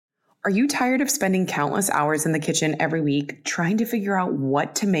Are you tired of spending countless hours in the kitchen every week trying to figure out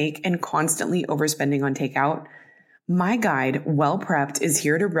what to make and constantly overspending on takeout? My guide, Well Prepped, is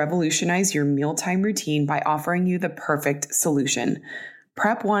here to revolutionize your mealtime routine by offering you the perfect solution.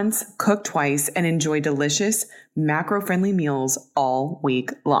 Prep once, cook twice, and enjoy delicious, macro-friendly meals all week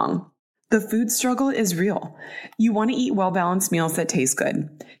long. The food struggle is real. You want to eat well-balanced meals that taste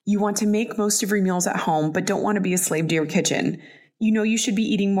good. You want to make most of your meals at home, but don't want to be a slave to your kitchen. You know you should be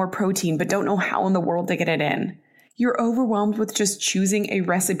eating more protein, but don't know how in the world to get it in. You're overwhelmed with just choosing a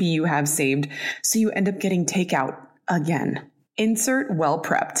recipe you have saved, so you end up getting takeout again. Insert Well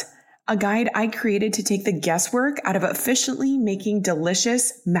Prepped, a guide I created to take the guesswork out of efficiently making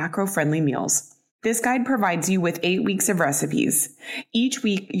delicious, macro-friendly meals. This guide provides you with 8 weeks of recipes. Each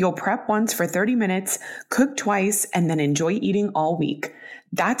week, you'll prep once for 30 minutes, cook twice, and then enjoy eating all week.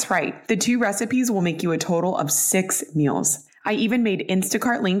 That's right, the 2 recipes will make you a total of 6 meals. I even made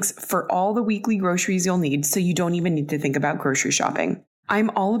Instacart links for all the weekly groceries you'll need, so you don't even need to think about grocery shopping. I'm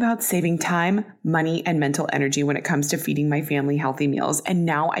all about saving time, money, and mental energy when it comes to feeding my family healthy meals, and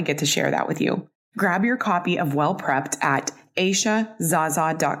now I get to share that with you. Grab your copy of Well Prepped at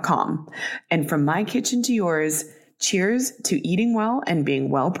aishazaza.com. And from my kitchen to yours, cheers to eating well and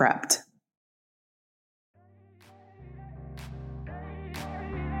being well prepped.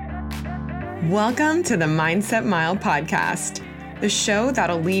 Welcome to the Mindset Mile podcast, the show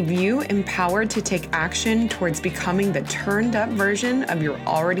that'll leave you empowered to take action towards becoming the turned up version of your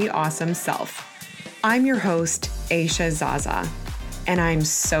already awesome self. I'm your host, Aisha Zaza, and I'm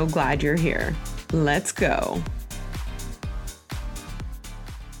so glad you're here. Let's go.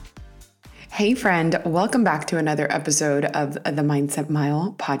 Hey friend, welcome back to another episode of the Mindset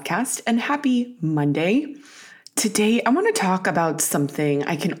Mile podcast, and happy Monday. Today, I want to talk about something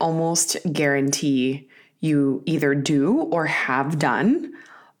I can almost guarantee you either do or have done,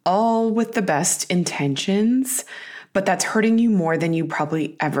 all with the best intentions, but that's hurting you more than you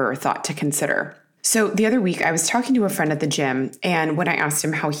probably ever thought to consider. So the other week, I was talking to a friend at the gym, and when I asked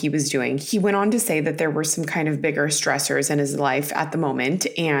him how he was doing, he went on to say that there were some kind of bigger stressors in his life at the moment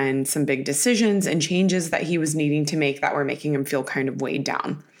and some big decisions and changes that he was needing to make that were making him feel kind of weighed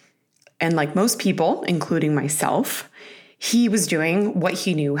down. And like most people, including myself, he was doing what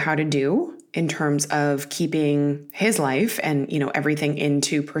he knew how to do in terms of keeping his life and, everything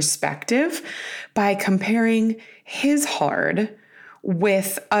into perspective by comparing his hard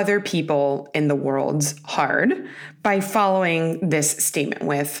with other people in the world's hard by following this statement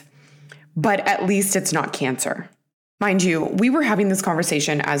with, but at least it's not cancer. Mind you, we were having this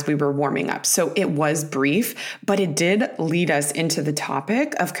conversation as we were warming up, so it was brief, but it did lead us into the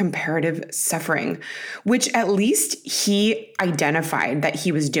topic of comparative suffering, which at least he identified that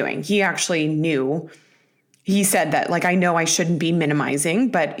he was doing. He actually knew, he said that, I know I shouldn't be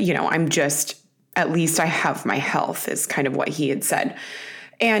minimizing, but, at least I have my health is kind of what he had said.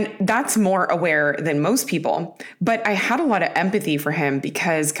 And that's more aware than most people. But I had a lot of empathy for him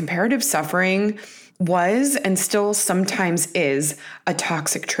because comparative suffering was and still sometimes is a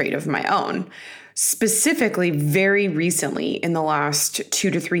toxic trait of my own. Specifically, very recently in the last 2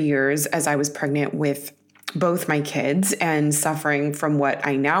 to 3 years, as I was pregnant with both my kids and suffering from what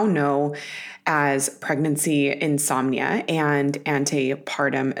I now know as pregnancy insomnia and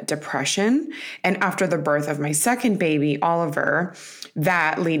antepartum depression. And after the birth of my second baby, Oliver,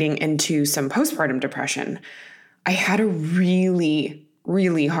 that leading into some postpartum depression. I had a really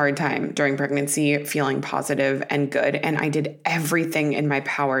hard time during pregnancy feeling positive and good. And I did everything in my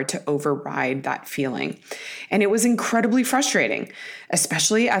power to override that feeling. And it was incredibly frustrating,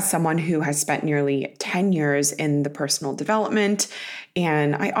 especially as someone who has spent nearly 10 years in the personal development.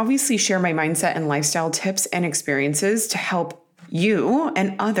 And I obviously share my mindset and lifestyle tips and experiences to help you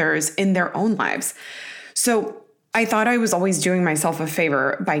and others in their own lives. So I thought I was always doing myself a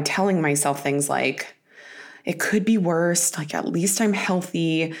favor by telling myself things like, it could be worse, at least I'm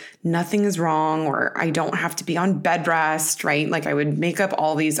healthy, nothing is wrong, or I don't have to be on bed rest, right? I would make up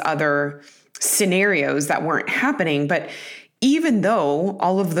all these other scenarios that weren't happening. But even though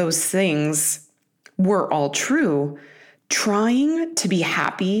all of those things were all true, trying to be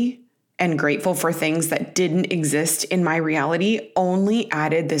happy and grateful for things that didn't exist in my reality only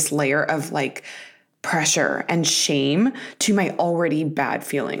added this layer of pressure and shame to my already bad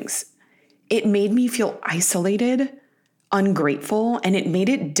feelings. It made me feel isolated, ungrateful, and it made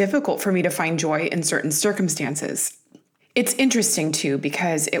it difficult for me to find joy in certain circumstances. It's interesting too,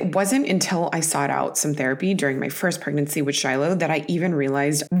 because it wasn't until I sought out some therapy during my first pregnancy with Shiloh that I even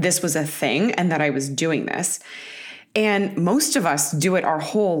realized this was a thing and that I was doing this. And most of us do it our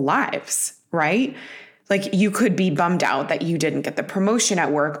whole lives, right? Like you could be bummed out that you didn't get the promotion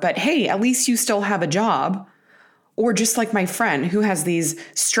at work, but hey, at least you still have a job. Or just like my friend who has these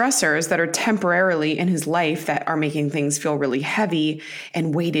stressors that are temporarily in his life that are making things feel really heavy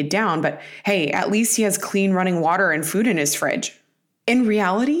and weighted down. But hey, at least he has clean running water and food in his fridge. In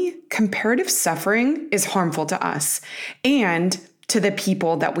reality, comparative suffering is harmful to us and to the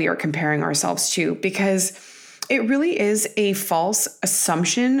people that we are comparing ourselves to, because it really is a false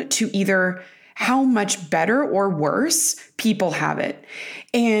assumption to either how much better or worse people have it.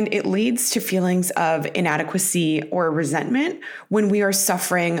 And it leads to feelings of inadequacy or resentment when we are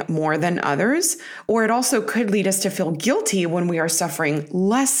suffering more than others, or it also could lead us to feel guilty when we are suffering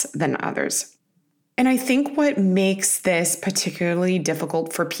less than others. And I think what makes this particularly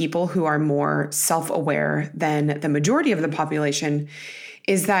difficult for people who are more self-aware than the majority of the population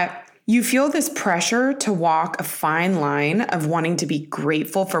is that you feel this pressure to walk a fine line of wanting to be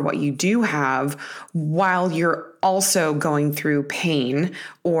grateful for what you do have while you're also going through pain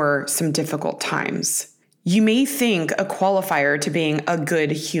or some difficult times. You may think a qualifier to being a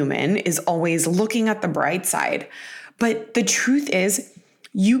good human is always looking at the bright side, but the truth is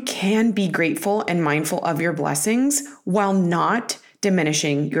you can be grateful and mindful of your blessings while not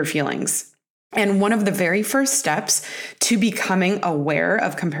diminishing your feelings. And one of the very first steps to becoming aware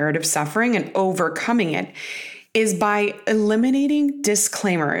of comparative suffering and overcoming it is by eliminating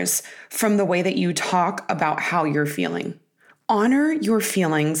disclaimers from the way that you talk about how you're feeling. Honor your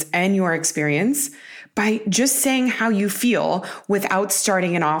feelings and your experience by just saying how you feel without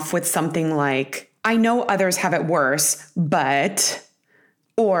starting it off with something like, I know others have it worse, but,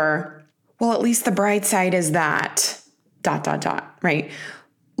 or, well, at least the bright side is that, ... right?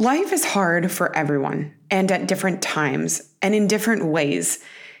 Life is hard for everyone and at different times and in different ways.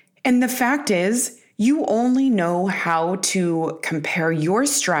 And the fact is, you only know how to compare your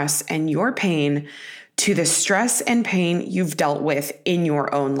stress and your pain to the stress and pain you've dealt with in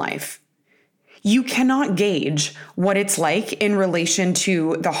your own life. You cannot gauge what it's like in relation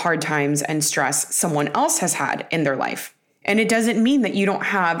to the hard times and stress someone else has had in their life. And it doesn't mean that you don't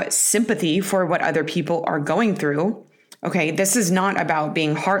have sympathy for what other people are going through. Okay, this is not about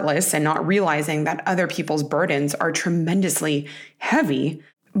being heartless and not realizing that other people's burdens are tremendously heavy,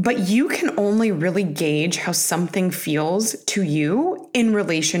 but you can only really gauge how something feels to you in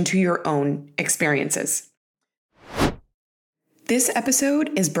relation to your own experiences. This episode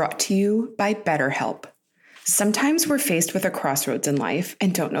is brought to you by BetterHelp. Sometimes we're faced with a crossroads in life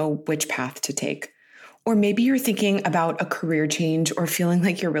and don't know which path to take. Or maybe you're thinking about a career change or feeling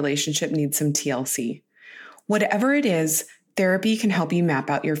like your relationship needs some TLC. Whatever it is, therapy can help you map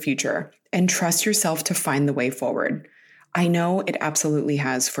out your future and trust yourself to find the way forward. I know it absolutely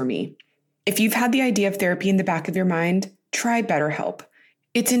has for me. If you've had the idea of therapy in the back of your mind, try BetterHelp.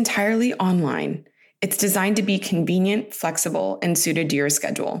 It's entirely online. It's designed to be convenient, flexible, and suited to your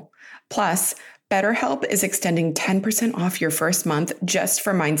schedule. Plus, BetterHelp is extending 10% off your first month just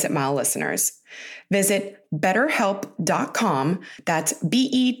for Mindset Mile listeners. Visit betterhelp.com, that's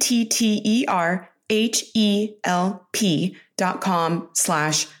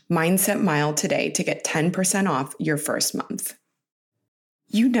BetterHelp.com/Mindset Mile today to get 10% off your first month.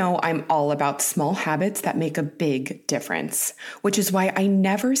 You know I'm all about small habits that make a big difference, which is why I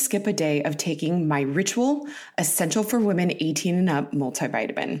never skip a day of taking my Ritual Essential for Women 18 and Up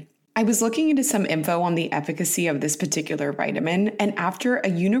multivitamin. I was looking into some info on the efficacy of this particular vitamin, and after a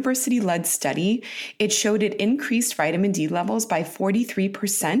university-led study, it showed it increased vitamin D levels by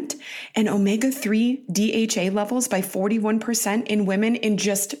 43% and omega-3 DHA levels by 41% in women in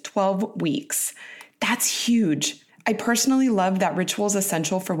just 12 weeks. That's huge. I personally love that Ritual's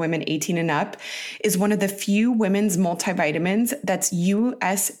Essential for Women 18 and Up is one of the few women's multivitamins that's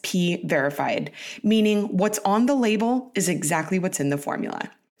USP verified, meaning what's on the label is exactly what's in the formula.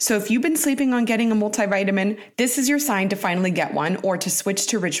 So if you've been sleeping on getting a multivitamin, this is your sign to finally get one or to switch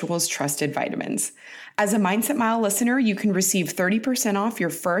to Ritual's trusted vitamins. As a Mindset Mile listener, you can receive 30% off your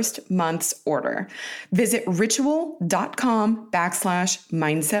first month's order. Visit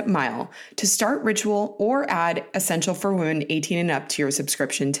ritual.com/Mindset Mile to start Ritual or add Essential for Women 18 and Up to your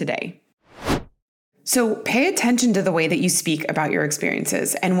subscription today. So pay attention to the way that you speak about your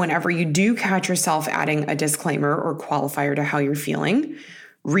experiences. And whenever you do catch yourself adding a disclaimer or qualifier to how you're feeling,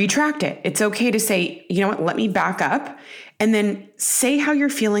 retract it. It's okay to say, you know what, let me back up and then say how you're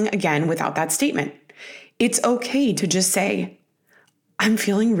feeling again without that statement. It's okay to just say, I'm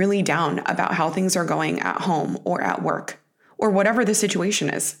feeling really down about how things are going at home or at work or whatever the situation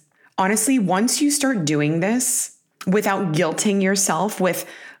is. Honestly, once you start doing this without guilting yourself with,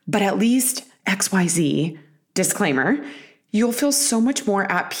 but at least XYZ disclaimer, You'll feel so much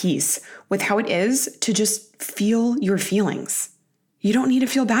more at peace with how it is to just feel your feelings. You don't need to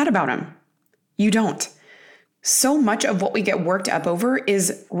feel bad about them. You don't. So much of what we get worked up over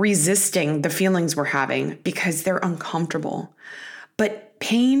is resisting the feelings we're having because they're uncomfortable. But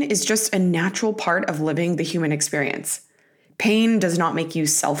pain is just a natural part of living the human experience. Pain does not make you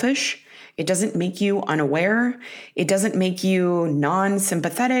selfish. It doesn't make you unaware. It doesn't make you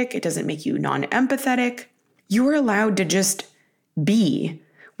non-sympathetic. It doesn't make you non-empathetic. You're allowed to just be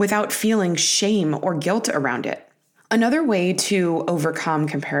without feeling shame or guilt around it. Another way to overcome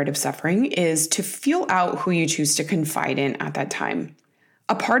comparative suffering is to feel out who you choose to confide in at that time.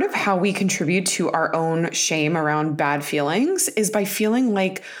 A part of how we contribute to our own shame around bad feelings is by feeling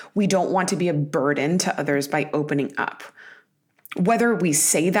like we don't want to be a burden to others by opening up. Whether we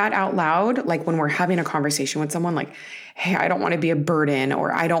say that out loud, like when we're having a conversation with someone like, hey, I don't want to be a burden,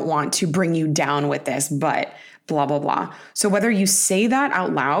 or I don't want to bring you down with this, but blah, blah, blah. So whether you say that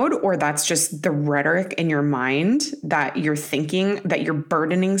out loud or that's just the rhetoric in your mind that you're thinking that you're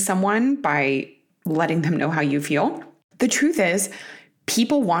burdening someone by letting them know how you feel, the truth is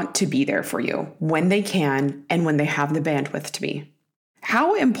people want to be there for you when they can and when they have the bandwidth to be.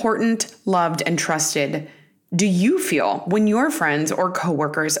 How important, loved, and trusted do you feel when your friends or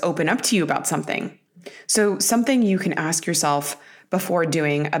coworkers open up to you about something? So something you can ask yourself before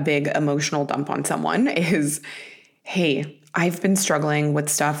doing a big emotional dump on someone is, hey, I've been struggling with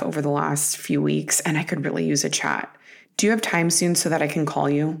stuff over the last few weeks and I could really use a chat. Do you have time soon so that I can call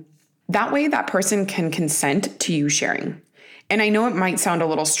you? That way that person can consent to you sharing. And I know it might sound a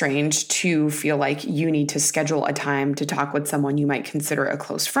little strange to feel like you need to schedule a time to talk with someone you might consider a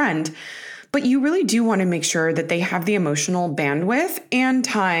close friend, but you really do want to make sure that they have the emotional bandwidth and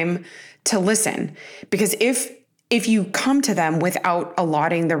time to listen. Because if you come to them without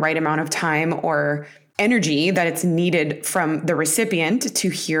allotting the right amount of time or energy that it's needed from the recipient to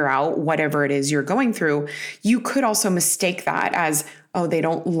hear out whatever it is you're going through, you could also mistake that as, oh, they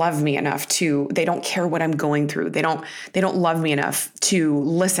don't love me enough they don't care what I'm going through. They don't love me enough to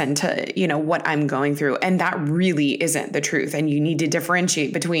listen to, what I'm going through. And that really isn't the truth. And you need to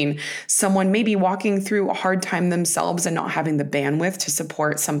differentiate between someone maybe walking through a hard time themselves and not having the bandwidth to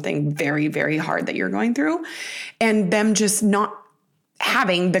support something very, very hard that you're going through, and them just not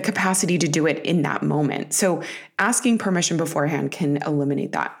having the capacity to do it in that moment. So asking permission beforehand can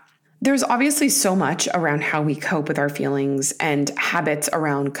eliminate that. There's obviously so much around how we cope with our feelings and habits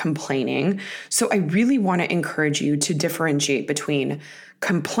around complaining. So I really want to encourage you to differentiate between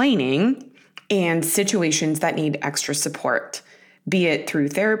complaining and situations that need extra support, be it through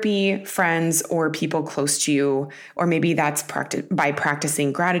therapy, friends, or people close to you, or maybe that's by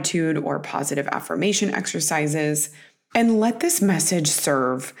practicing gratitude or positive affirmation exercises. And let this message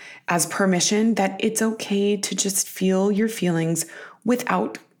serve as permission that it's okay to just feel your feelings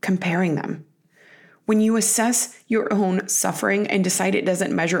without comparing them. When you assess your own suffering and decide it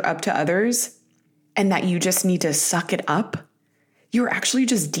doesn't measure up to others and that you just need to suck it up, you're actually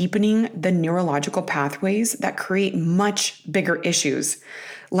just deepening the neurological pathways that create much bigger issues,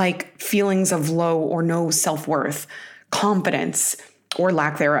 like feelings of low or no self-worth, confidence, or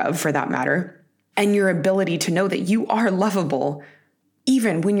lack thereof for that matter, and your ability to know that you are lovable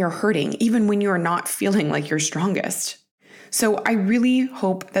even when you're hurting, even when you're not feeling like you're strongest. So I really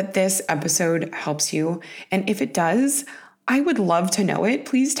hope that this episode helps you. And if it does, I would love to know it.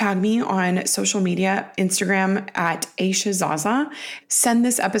 Please tag me on social media, Instagram at Aisha Zaza. Send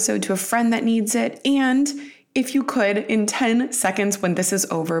this episode to a friend that needs it. And if you could, in 10 seconds when this is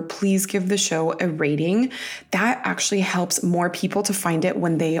over, please give the show a rating. That actually helps more people to find it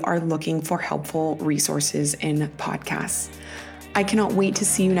when they are looking for helpful resources in podcasts. I cannot wait to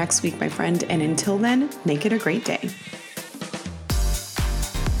see you next week, my friend. And until then, make it a great day.